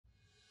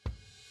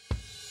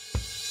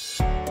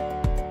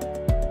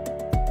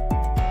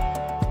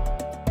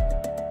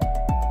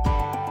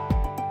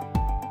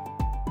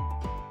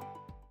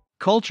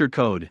Culture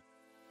Code.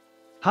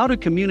 How to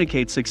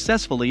communicate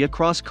successfully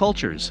across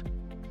cultures.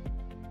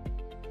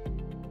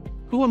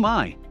 Who am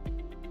I?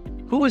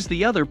 Who is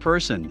the other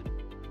person?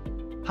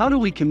 How do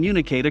we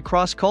communicate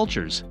across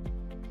cultures?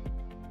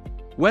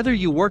 Whether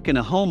you work in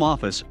a home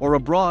office or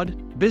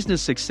abroad,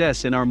 business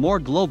success in our more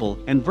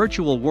global and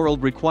virtual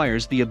world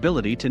requires the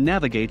ability to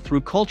navigate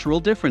through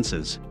cultural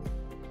differences.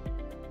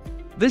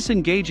 This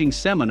engaging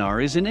seminar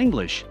is in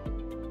English.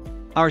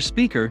 Our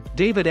speaker,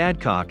 David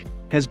Adcock,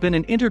 has been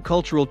an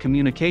intercultural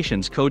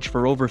communications coach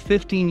for over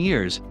 15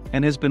 years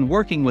and has been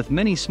working with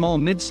many small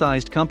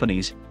mid-sized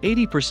companies,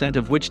 80%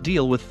 of which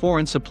deal with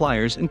foreign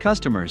suppliers and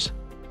customers.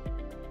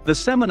 The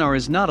seminar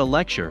is not a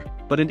lecture,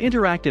 but an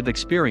interactive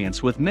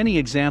experience with many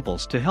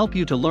examples to help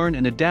you to learn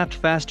and adapt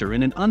faster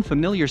in an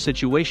unfamiliar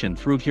situation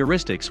through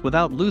heuristics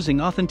without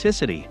losing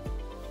authenticity.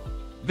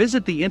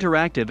 Visit the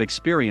interactive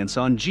experience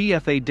on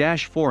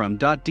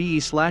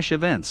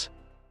gfa-forum.de/events.